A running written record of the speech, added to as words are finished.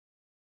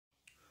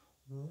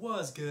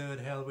What's good,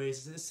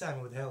 Hellraisers? It's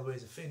Samy with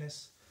Hellraiser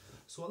Fitness.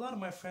 So a lot of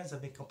my friends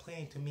have been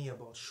complaining to me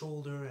about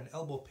shoulder and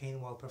elbow pain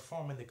while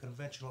performing the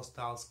conventional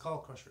style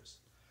skullcrushers.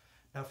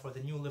 Now for the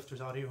new lifters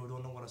out here who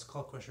don't know what a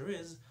skullcrusher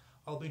is,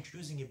 I'll be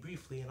introducing it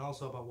briefly and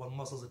also about what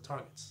muscles it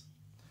targets.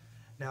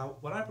 Now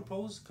what I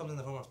propose comes in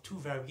the form of two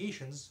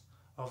variations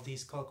of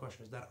these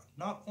skullcrushers that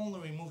not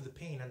only remove the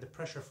pain and the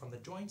pressure from the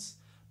joints,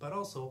 but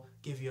also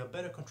give you a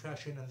better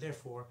contraction and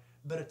therefore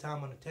better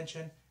time on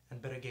attention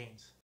and better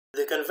gains.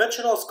 The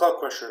conventional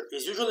skullcrusher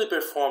is usually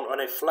performed on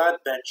a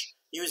flat bench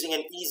using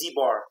an easy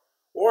bar,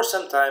 or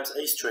sometimes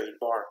a straight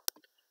bar.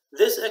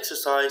 This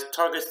exercise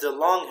targets the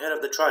long head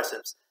of the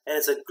triceps and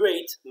is a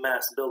great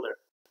mass builder.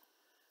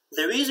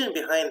 The reason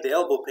behind the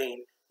elbow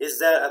pain is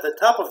that at the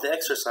top of the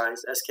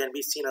exercise, as can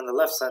be seen on the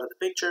left side of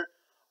the picture,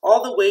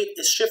 all the weight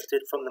is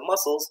shifted from the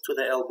muscles to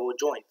the elbow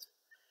joint.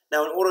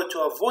 Now in order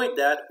to avoid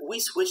that, we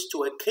switch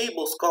to a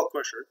cable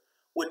skullcrusher,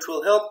 which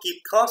will help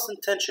keep constant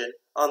tension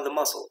on the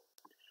muscle.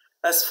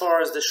 As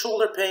far as the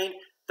shoulder pain,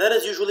 that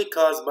is usually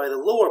caused by the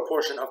lower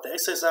portion of the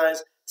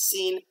exercise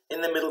seen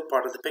in the middle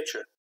part of the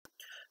picture.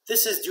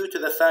 This is due to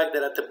the fact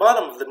that at the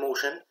bottom of the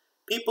motion,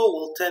 people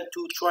will tend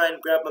to try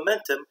and grab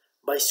momentum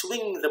by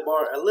swinging the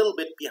bar a little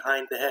bit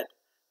behind the head.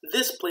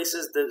 This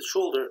places the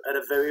shoulder at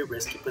a very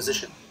risky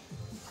position.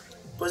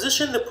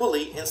 Position the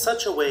pulley in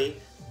such a way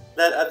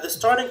that at the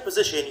starting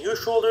position, your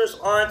shoulders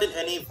aren't in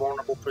any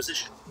vulnerable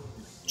position.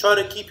 Try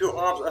to keep your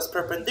arms as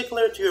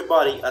perpendicular to your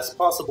body as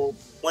possible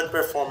when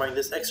performing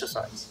this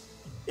exercise.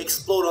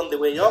 Explode on the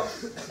way up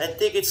and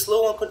take it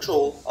slow and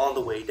controlled on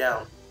the way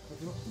down.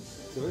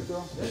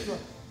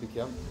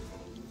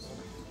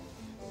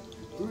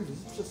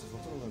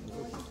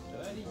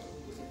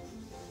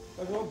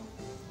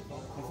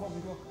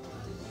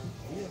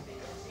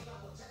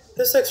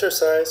 This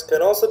exercise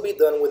can also be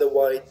done with a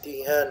wide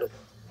D handle.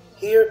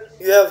 Here,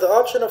 you have the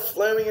option of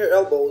flaring your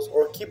elbows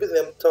or keeping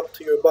them tucked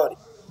to your body.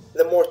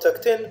 The more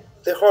tucked in,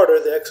 the harder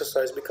the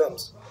exercise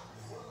becomes.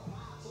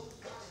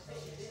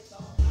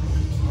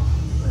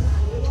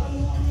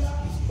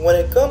 When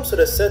it comes to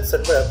the sets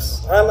and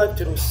reps, I like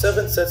to do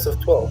 7 sets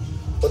of 12,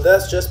 but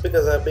that's just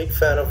because I'm a big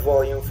fan of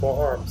volume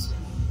for arms.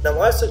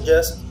 Now I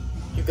suggest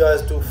you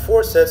guys do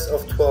 4 sets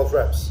of 12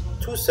 reps,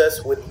 2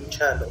 sets with each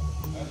handle.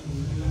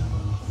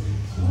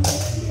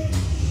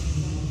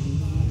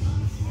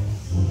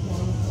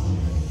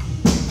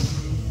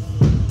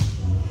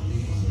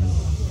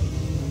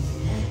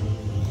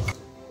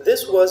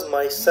 This was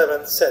my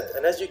 7th set,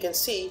 and as you can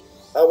see,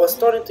 I was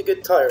starting to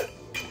get tired.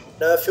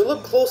 Now if you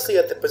look closely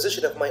at the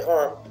position of my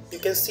arm, you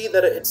can see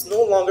that it's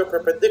no longer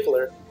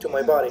perpendicular to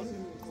my body.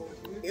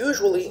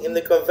 Usually in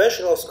the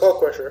conventional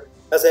skullcrusher,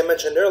 as I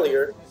mentioned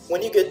earlier,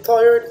 when you get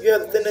tired, you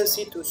have the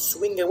tendency to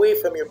swing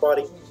away from your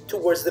body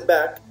towards the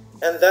back,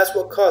 and that's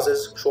what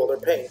causes shoulder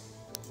pain.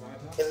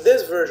 In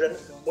this version,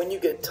 when you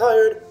get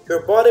tired,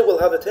 your body will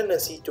have a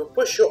tendency to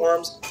push your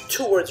arms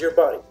towards your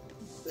body.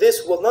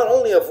 This will not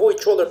only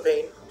avoid shoulder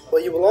pain,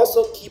 but you will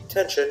also keep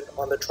tension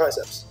on the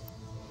triceps.